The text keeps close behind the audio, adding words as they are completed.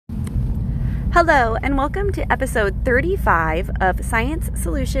Hello, and welcome to episode 35 of Science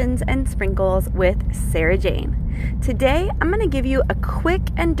Solutions and Sprinkles with Sarah Jane. Today, I'm going to give you a quick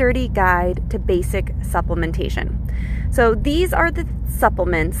and dirty guide to basic supplementation. So these are the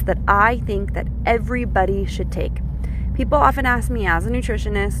supplements that I think that everybody should take. People often ask me as a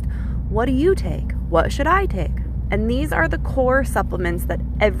nutritionist, what do you take? What should I take? And these are the core supplements that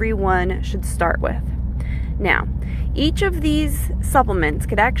everyone should start with. Now, each of these supplements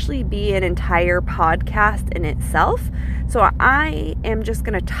could actually be an entire podcast in itself. So I am just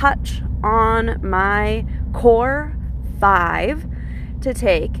going to touch on my core 5 to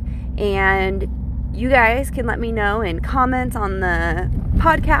take. And you guys can let me know in comments on the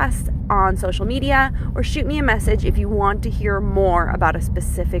podcast, on social media, or shoot me a message if you want to hear more about a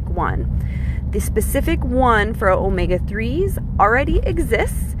specific one. The specific one for omega-3s already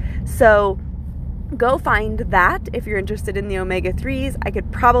exists. So go find that if you're interested in the omega-3s. I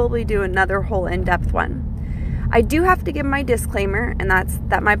could probably do another whole in-depth one. I do have to give my disclaimer, and that's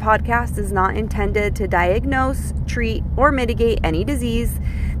that my podcast is not intended to diagnose, treat, or mitigate any disease.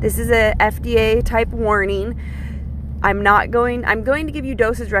 This is a FDA type warning. I'm going to give you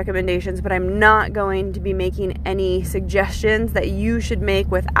dosage recommendations, but I'm not going to be making any suggestions that you should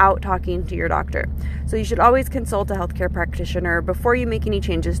make without talking to your doctor. So you should always consult a healthcare practitioner before you make any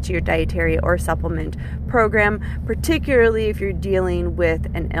changes to your dietary or supplement program, particularly if you're dealing with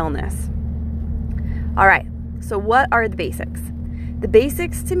an illness. All right, so what are the basics? The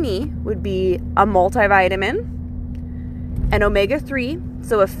basics to me would be a multivitamin, an omega-3,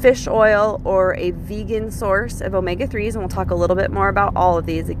 so a fish oil or a vegan source of omega-3s, and we'll talk a little bit more about all of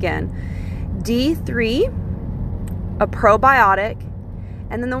these again. D3, a probiotic,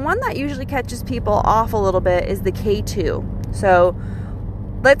 and then the one that usually catches people off a little bit is the K2. So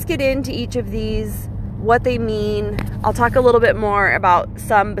let's get into each of these, what they mean. I'll talk a little bit more about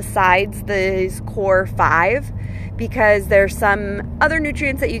some besides these core 5, because there's some other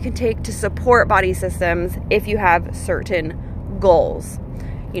nutrients that you can take to support body systems if you have certain goals.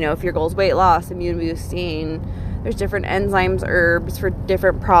 You know, if your goal is weight loss, immune boosting, there's different enzymes, herbs for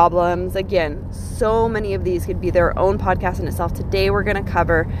different problems. Again, so many of these could be their own podcast in itself. Today, we're going to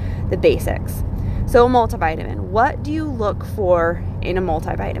cover the basics. So, a multivitamin. What do you look for in a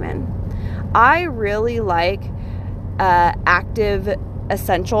multivitamin? I really like Active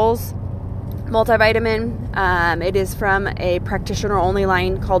Essentials multivitamin. It is from a practitioner-only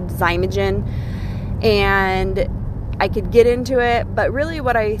line called Zymogen, and I could get into it, but really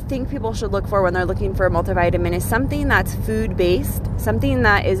what I think people should look for when they're looking for a multivitamin is something that's food-based, something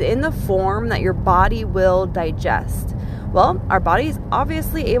that is in the form that your body will digest. Well, our body is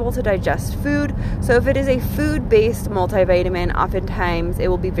obviously able to digest food, so if it is a food-based multivitamin, oftentimes it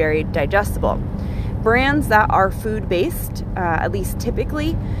will be very digestible. Brands that are food-based, at least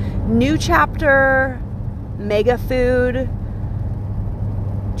typically, New Chapter, Mega Food,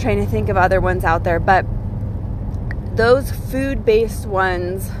 trying to think of other ones out there, but those food-based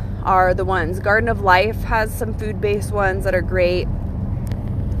ones are the ones. Garden of Life has some food-based ones that are great.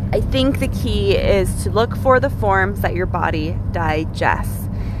 I think the key is to look for the forms that your body digests.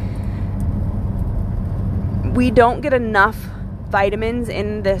 We don't get enough vitamins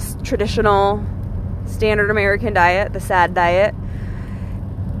in this traditional standard American diet, the SAD diet,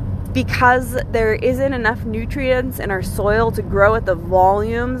 because there isn't enough nutrients in our soil to grow at the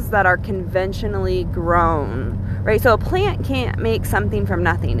volumes that are conventionally grown, right? So a plant can't make something from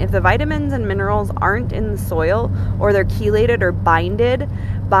nothing. If the vitamins and minerals aren't in the soil, or they're chelated or binded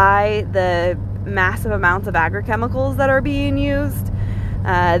by the massive amounts of agrochemicals that are being used,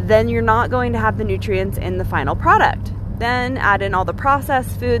 then you're not going to have the nutrients in the final product. Then add in all the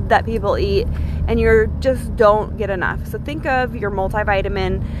processed food that people eat, and you just don't get enough. So think of your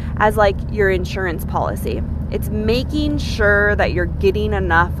multivitamin as like your insurance policy. It's making sure that you're getting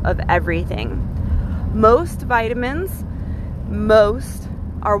enough of everything. Most vitamins,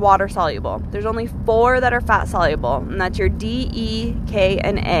 are water soluble. There's only 4 that are fat soluble, and that's your D, E, K,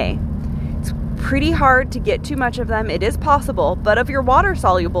 and A. It's pretty hard to get too much of them. It is possible, but of your water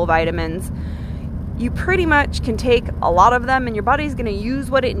soluble vitamins, you pretty much can take a lot of them, and your body's going to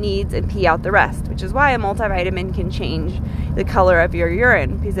use what it needs and pee out the rest, which is why a multivitamin can change the color of your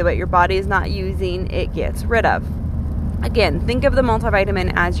urine, because of what your body is not using, it gets rid of. Again, think of the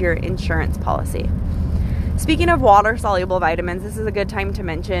multivitamin as your insurance policy. Speaking of water-soluble vitamins, this is a good time to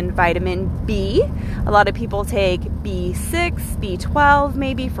mention vitamin B. A lot of people take B6, B12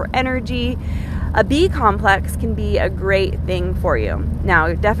 maybe for energy. A B complex can be a great thing for you.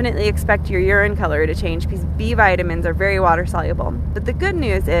 Now, definitely expect your urine color to change because B vitamins are very water soluble. But the good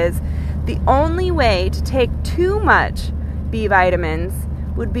news is the only way to take too much B vitamins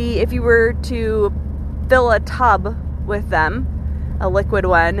would be if you were to fill a tub with them, a liquid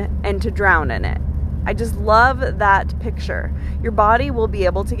one, and to drown in it. I just love that picture. Your body will be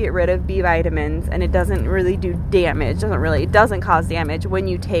able to get rid of B vitamins, and it doesn't really do damage. It doesn't cause damage when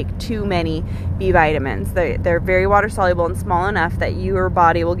you take too many B vitamins. They're very water soluble and small enough that your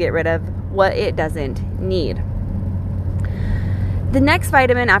body will get rid of what it doesn't need. The next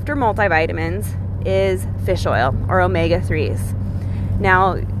vitamin after multivitamins is fish oil, or omega-3s.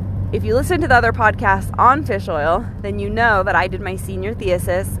 Now, if you listen to the other podcasts on fish oil, then you know that I did my senior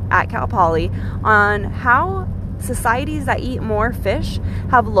thesis at Cal Poly on how societies that eat more fish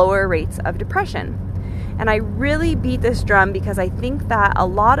have lower rates of depression. And I really beat this drum because I think that a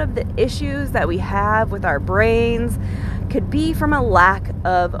lot of the issues that we have with our brains could be from a lack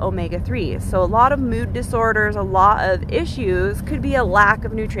of omega-3s. So a lot of mood disorders, a lot of issues could be a lack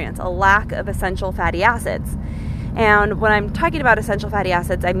of nutrients, a lack of essential fatty acids. And when I'm talking about essential fatty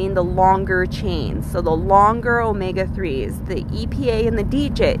acids, I mean the longer chains. So the longer omega-3s, the EPA and the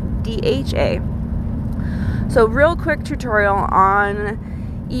DHA. So real quick tutorial on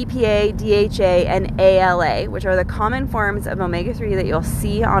EPA, DHA, and ALA, which are the common forms of omega-3 that you'll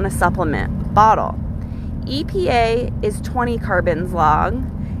see on a supplement bottle. EPA is 20 carbons long,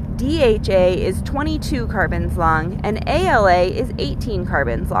 DHA is 22 carbons long, and ALA is 18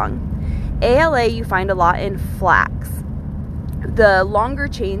 carbons long. ALA you find a lot in flax. The longer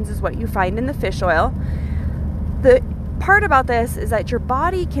chains is what you find in the fish oil. The part about this is that your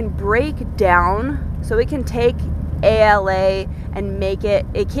body can break down, so it can take ALA and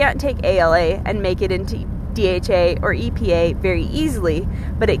it can't take ALA and make it into DHA or EPA very easily,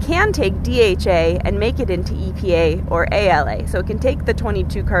 but it can take DHA and make it into EPA or ALA. So it can take the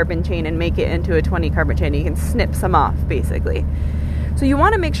 22 carbon chain and make it into a 20 carbon chain. You can snip some off, basically. So you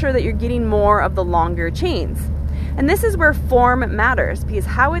want to make sure that you're getting more of the longer chains. And this is where form matters, because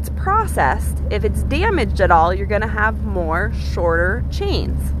how it's processed, if it's damaged at all, you're going to have more shorter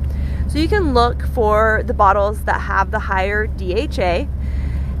chains. So you can look for the bottles that have the higher DHA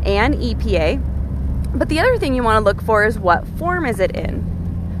and EPA. But the other thing you want to look for is what form is it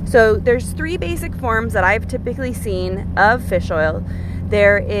in. So there's 3 basic forms that I've typically seen of fish oil.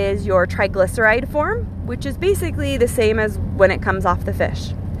 There is your triglyceride form, which is basically the same as when it comes off the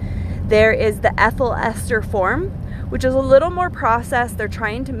fish. There is the ethyl ester form, which is a little more processed. They're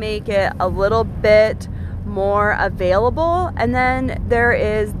trying to make it a little bit more available. And then there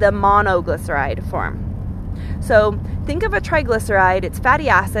is the monoglyceride form. So think of a triglyceride, it's fatty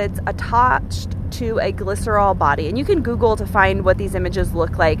acids attached to a glycerol body. And you can Google to find what these images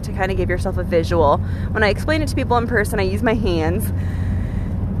look like to kind of give yourself a visual. When I explain it to people in person, I use my hands.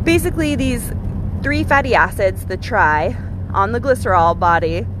 Basically, these 3 fatty acids, the tri, on the glycerol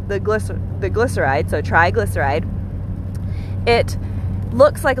body, the glyceride, so triglyceride, it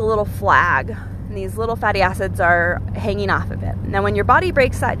looks like a little flag, and these little fatty acids are hanging off of it. Now, when your body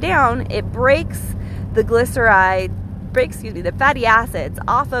breaks that down, it breaks the fatty acids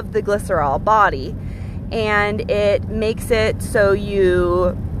off of the glycerol body, and it makes it so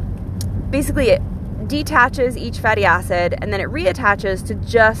it detaches each fatty acid, and then it reattaches to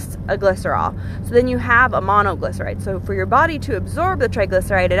just a glycerol. So then you have a monoglyceride. So for your body to absorb the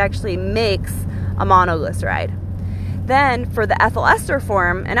triglyceride, it actually makes a monoglyceride. Then for the ethyl ester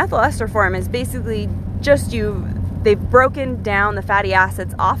form, an ethyl ester form is basically just they've broken down the fatty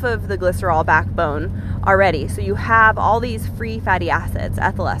acids off of the glycerol backbone already. So you have all these free fatty acids,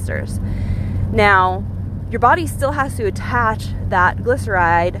 ethyl esters. Now, your body still has to attach that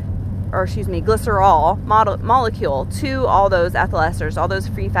glycerol molecule to all those ethyl esters, all those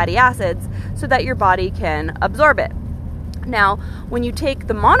free fatty acids, so that your body can absorb it. Now, when you take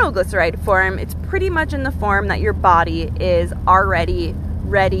the monoglyceride form, it's pretty much in the form that your body is already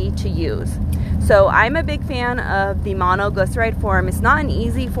ready to use. So I'm a big fan of the monoglyceride form. It's not an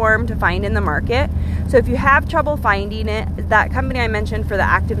easy form to find in the market. So if you have trouble finding it, that company I mentioned for the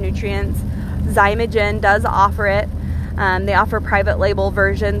active nutrients, Zymogen, does offer it. They offer private label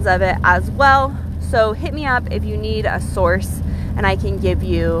versions of it as well. So hit me up if you need a source, and I can give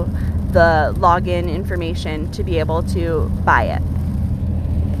you the login information to be able to buy it.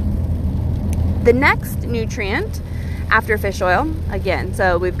 The next nutrient after fish oil, again,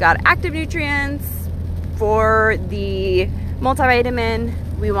 so we've got active nutrients for the multivitamin,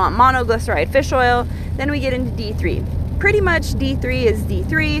 we want monoglyceride fish oil, then we get into D3. Pretty much D3 is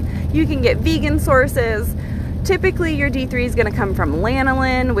D3. You can get vegan sources. Typically your D3 is going to come from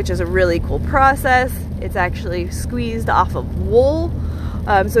lanolin, which is a really cool process. It's actually squeezed off of wool.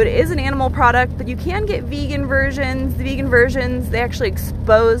 So it is an animal product, but you can get vegan versions. The vegan versions, they actually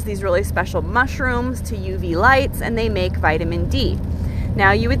expose these really special mushrooms to UV lights, and they make vitamin D.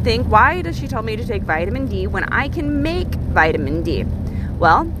 Now you would think, why does she tell me to take vitamin D when I can make vitamin D?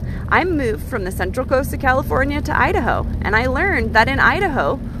 Well, I moved from the central coast of California to Idaho, and I learned that in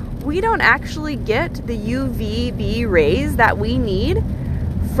Idaho, we don't actually get the UVB rays that we need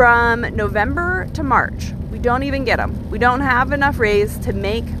from November to March. We don't even get them. We don't have enough rays to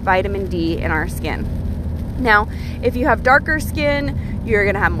make vitamin D in our skin. Now, if you have darker skin, you're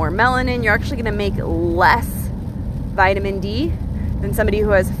going to have more melanin. You're actually going to make less vitamin D than somebody who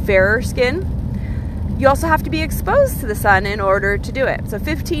has fairer skin. You also have to be exposed to the sun in order to do it. So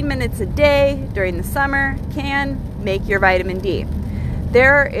 15 minutes a day during the summer can make your vitamin D.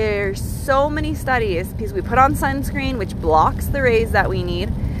 There are so many studies, because we put on sunscreen, which blocks the rays that we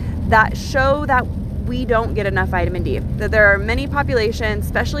need, that show that we don't get enough vitamin D. That there are many populations,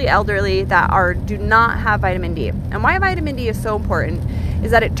 especially elderly, that do not have vitamin D. And why vitamin D is so important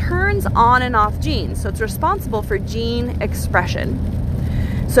is that it turns on and off genes. So it's responsible for gene expression.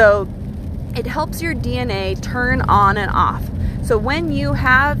 So it helps your DNA turn on and off. So when you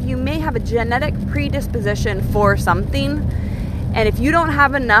may have a genetic predisposition for something, and if you don't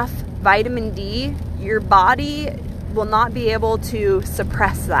have enough vitamin D, your body will not be able to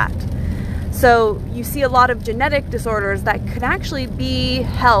suppress that. So you see a lot of genetic disorders that could actually be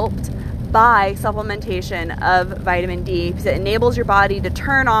helped by supplementation of vitamin D, because it enables your body to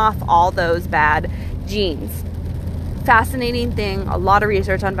turn off all those bad genes. Fascinating thing, a lot of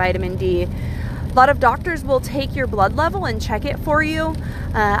research on vitamin D. A lot of doctors will take your blood level and check it for you.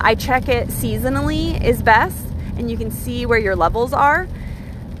 I check it seasonally is best, and you can see where your levels are.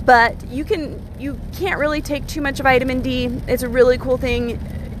 But you can't really take too much vitamin D. It's a really cool thing.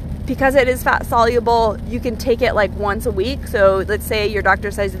 Because it is fat soluble, you can take it like once a week. So let's say your doctor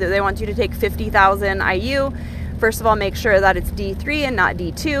says that they want you to take 50,000 IU. First of all, make sure that it's D3 and not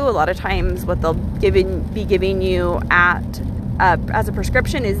D2. A lot of times what they'll be giving you as a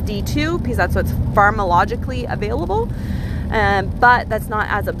prescription is D2, because that's what's pharmacologically available. But that's not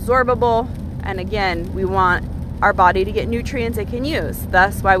as absorbable. And again, we want our body to get nutrients it can use.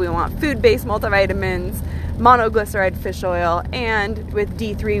 That's why we want food-based multivitamins, monoglyceride fish oil, and with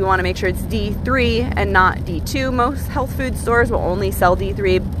D3 we want to make sure it's D3 and not D2. Most health food stores will only sell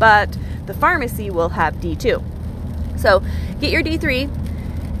D3, but the pharmacy will have D2. So get your D3.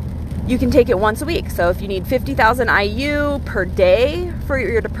 You can take it once a week. So if you need 50,000 IU per day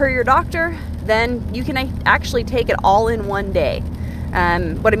per your doctor, then you can actually take it all in one day.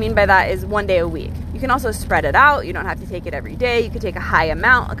 What I mean by that is one day a week. You can also spread it out. You don't have to take it every day. You could take a high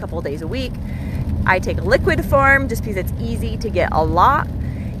amount a couple of days a week. I take a liquid form just because it's easy to get a lot,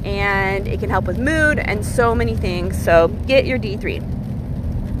 and it can help with mood and so many things. So get your D3.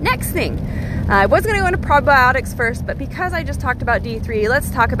 Next thing, I was going to go into probiotics first, but because I just talked about D3, let's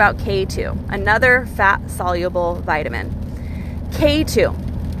talk about K2, another fat-soluble vitamin.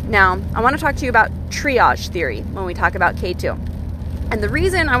 K2. Now, I want to talk to you about triage theory when we talk about K2. And the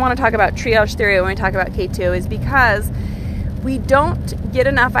reason I want to talk about triage theory when we talk about K2 is because we don't get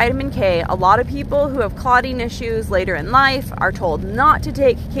enough vitamin K. A lot of people who have clotting issues later in life are told not to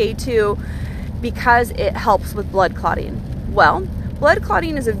take K2 because it helps with blood clotting. Well, blood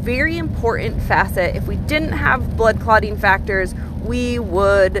clotting is a very important facet. If we didn't have blood clotting factors, we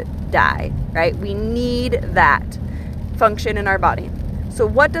would die, right? We need that function in our body. So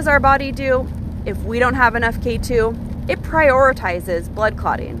what does our body do if we don't have enough K2? It prioritizes blood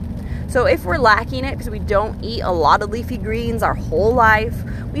clotting. So if we're lacking it because we don't eat a lot of leafy greens our whole life,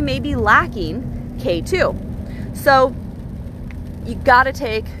 we may be lacking K2. So you gotta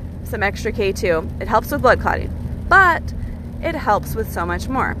take some extra K2. It helps with blood clotting, but it helps with so much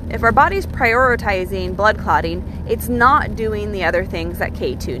more. If our body's prioritizing blood clotting, it's not doing the other things that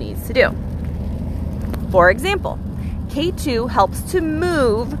K2 needs to do. For example, K2 helps to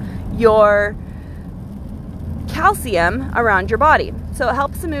move your calcium around your body. So it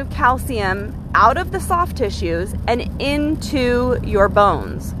helps to move calcium out of the soft tissues and into your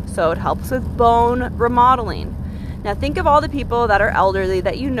bones. So it helps with bone remodeling. Now think of all the people that are elderly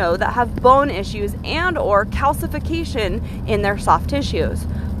that you know that have bone issues and or calcification in their soft tissues.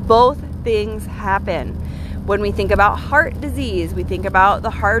 Both things happen. When we think about heart disease, we think about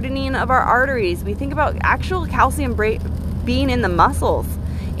the hardening of our arteries. We think about actual calcium being in the muscles,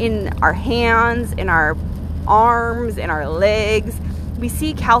 in our hands, in our arms, in our legs. We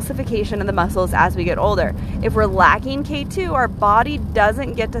see calcification of the muscles as we get older. If we're lacking K2, our body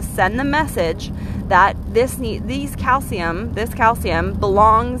doesn't get to send the message that this calcium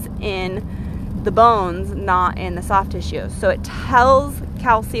belongs in the bones, not in the soft tissue. So it tells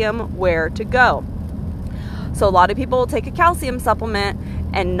calcium where to go. So a lot of people will take a calcium supplement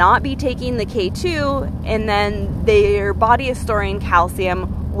and not be taking the K2, and then their body is storing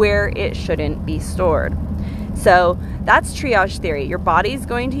calcium where it shouldn't be stored. So that's triage theory. Your body's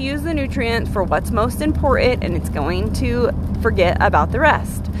going to use the nutrient for what's most important, and it's going to forget about the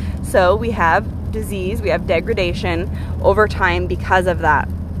rest. So we have disease, we have degradation over time because of that.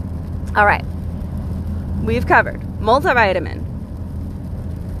 All right, we've covered multivitamin,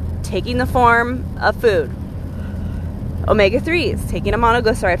 taking the form of food. Omega-3s, taking a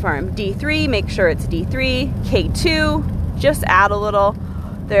monoglyceride form. D3, make sure it's D3. K2, just add a little.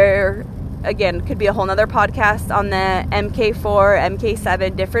 There, again, could be a whole nother podcast on the MK4,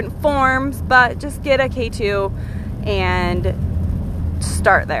 MK7, different forms, but just get a K2 and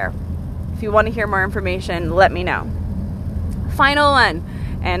start there. If you want to hear more information, let me know. Final one,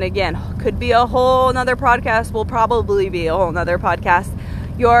 and again, could be a whole nother podcast, will probably be a whole nother podcast.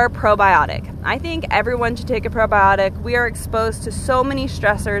 Your probiotic. I think everyone should take a probiotic. We are exposed to so many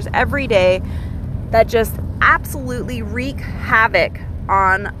stressors every day that just absolutely wreak havoc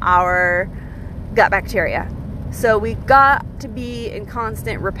on our gut bacteria. So we got to be in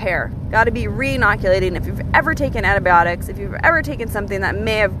constant repair. Got to be re-inoculating. If you've ever taken antibiotics, if you've ever taken something that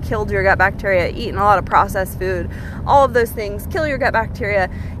may have killed your gut bacteria, eaten a lot of processed food, all of those things kill your gut bacteria,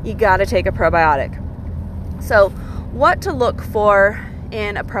 you got to take a probiotic. So what to look for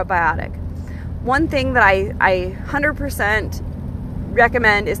in a probiotic? One thing that I 100%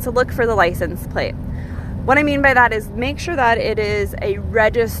 recommend is to look for the license plate. What I mean by that is make sure that it is a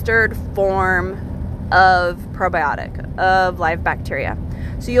registered form of probiotic, of live bacteria.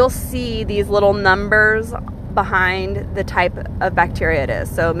 So you'll see these little numbers behind the type of bacteria it is.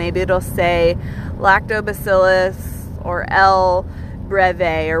 So maybe it'll say lactobacillus or L.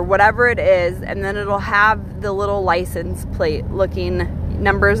 breve or whatever it is, and then it'll have the little license plate looking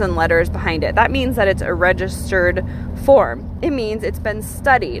numbers and letters behind it. That means that it's a registered form. It means it's been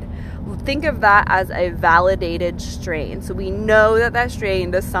studied. Think of that as a validated strain. So we know that that strain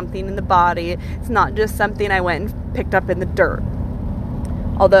does something in the body. It's not just something I went and picked up in the dirt.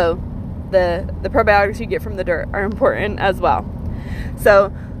 Although the probiotics you get from the dirt are important as well.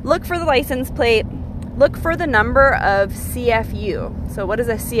 So look for the license plate. Look for the number of CFU. So what is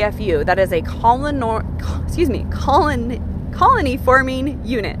a CFU? That is a colony forming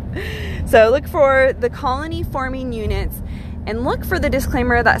unit. So look for the colony forming units and look for the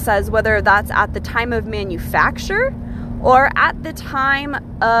disclaimer that says whether that's at the time of manufacture or at the time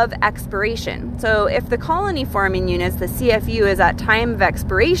of expiration. So if the colony forming units, the CFU, is at time of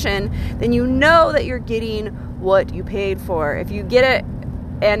expiration, then you know that you're getting what you paid for. If you get it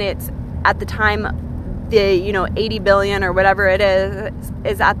and it's at the time, the 80 billion or whatever it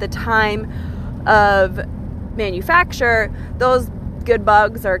is at the time of manufacture, those good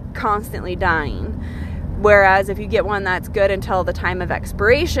bugs are constantly dying. Whereas if you get one that's good until the time of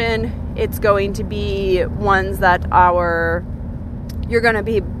expiration, it's going to be ones that you're going to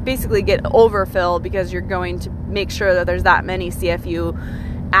be basically get overfilled because you're going to make sure that there's that many CFU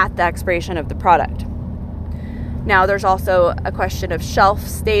at the expiration of the product. Now, there's also a question of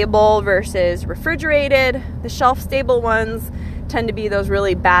shelf-stable versus refrigerated. The shelf-stable ones tend to be those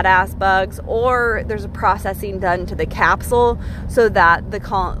really badass bugs, or there's a processing done to the capsule so that the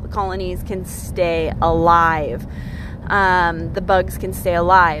colonies can stay alive. The bugs can stay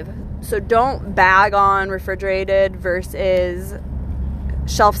alive. So don't bag on refrigerated versus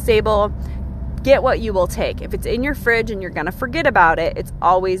shelf-stable. Get what you will take. If it's in your fridge and you're going to forget about it, it's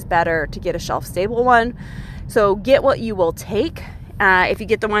always better to get a shelf-stable one. So get what you will take. If you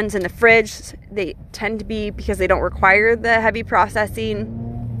get the ones in the fridge, they tend to be, because they don't require the heavy processing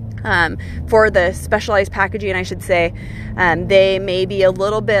for the specialized packaging, I should say, they may be a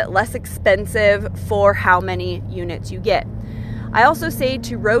little bit less expensive for how many units you get. I also say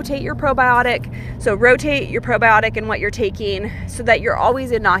to rotate your probiotic. So rotate your probiotic and what you're taking so that you're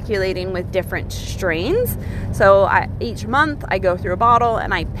always inoculating with different strains. So each month I go through a bottle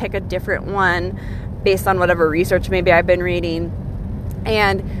and I pick a different one based on whatever research maybe I've been reading,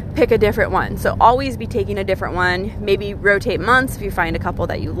 and pick a different one. So always be taking a different one. Maybe rotate months if you find a couple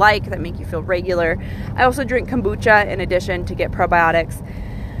that you like that make you feel regular. I also drink kombucha in addition to get probiotics.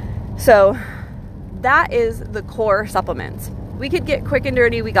 So that is the core supplements. We could get quick and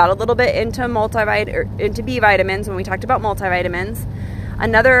dirty. We got a little bit into into B vitamins when we talked about multivitamins.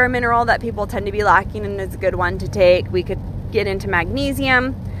 Another mineral that people tend to be lacking and is a good one to take, we could get into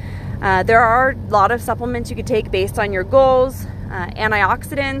magnesium. There are a lot of supplements you could take based on your goals.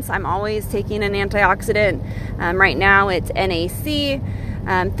 Antioxidants, I'm always taking an antioxidant. Right now it's NAC.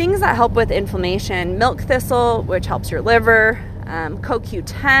 Things that help with inflammation. Milk thistle, which helps your liver.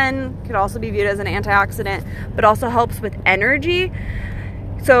 CoQ10 could also be viewed as an antioxidant, but also helps with energy.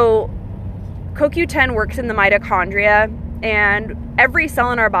 So CoQ10 works in the mitochondria, and every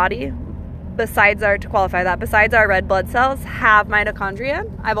cell in our body, besides our red blood cells, have mitochondria.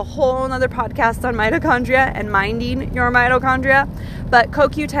 I have a whole other podcast on mitochondria and minding your mitochondria, but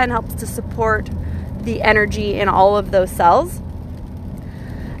CoQ10 helps to support the energy in all of those cells.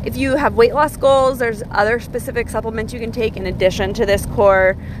 If you have weight loss goals, there's other specific supplements you can take in addition to this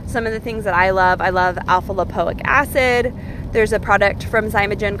core. Some of the things that I love alpha lipoic acid. There's a product from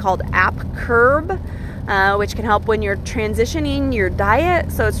Zymogen called AppCurb, which can help when you're transitioning your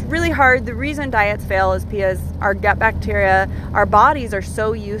diet. So it's really hard. The reason diets fail is because our gut bacteria, our bodies are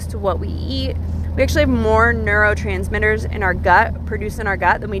so used to what we eat. We actually have more neurotransmitters in our gut, produced in our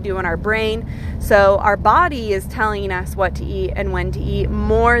gut, than we do in our brain. So our body is telling us what to eat and when to eat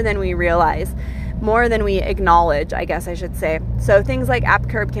more than we realize, more than we acknowledge, I guess I should say. So things like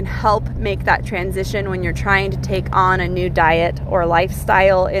AppCurb can help make that transition when you're trying to take on a new diet or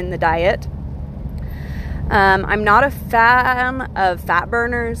lifestyle in the diet. I'm not a fan of fat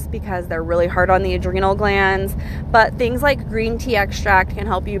burners because they're really hard on the adrenal glands, but things like green tea extract can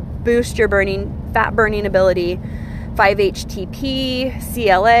help you boost your fat burning ability. 5-HTP,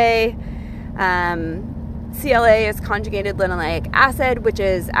 CLA. CLA is conjugated linoleic acid, which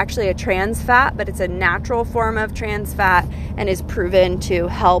is actually a trans fat, but it's a natural form of trans fat and is proven to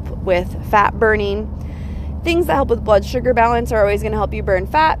help with fat burning. Things that help with blood sugar balance are always going to help you burn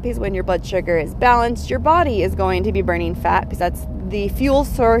fat, because when your blood sugar is balanced, your body is going to be burning fat because that's the fuel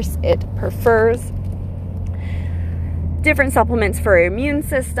source it prefers. Different supplements for your immune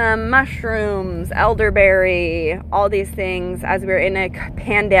system, mushrooms, elderberry, all these things as we're in a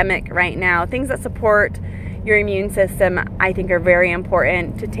pandemic right now. Things that support your immune system, I think, are very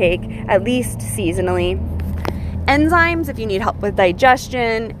important to take at least seasonally. Enzymes, if you need help with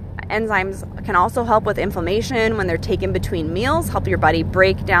digestion. Enzymes can also help with inflammation when they're taken between meals, help your body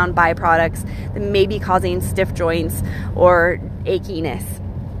break down byproducts that may be causing stiff joints or achiness.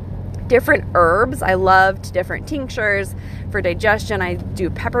 Different herbs, I loved different tinctures for digestion. I do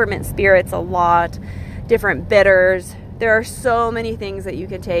peppermint spirits a lot, different bitters. There are so many things that you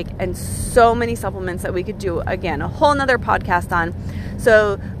could take and so many supplements that we could do, again, a whole nother podcast on.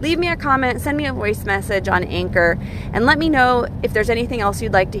 So leave me a comment, send me a voice message on Anchor, and let me know if there's anything else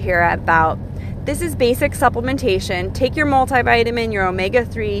you'd like to hear about. This is basic supplementation. Take your multivitamin, your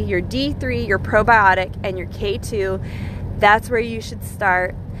omega-3, your D3, your probiotic, and your K2. That's where you should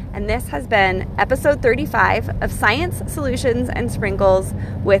start. And this has been episode 35 of Science, Solutions, and Sprinkles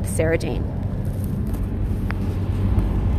with Sarah Jane.